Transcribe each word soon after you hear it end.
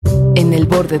en el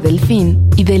borde del fin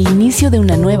y del inicio de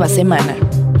una nueva semana.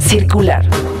 Circular.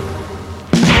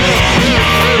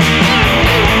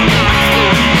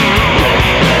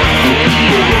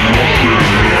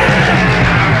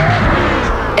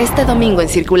 Este domingo en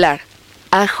Circular,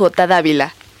 AJ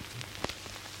Davila.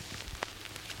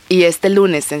 Y este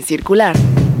lunes en Circular,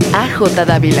 AJ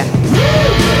Davila.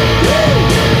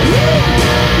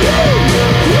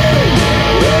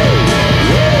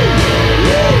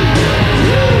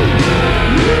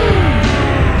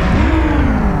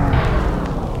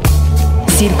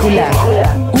 Circular,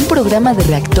 un programa de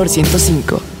Reactor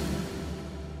 105.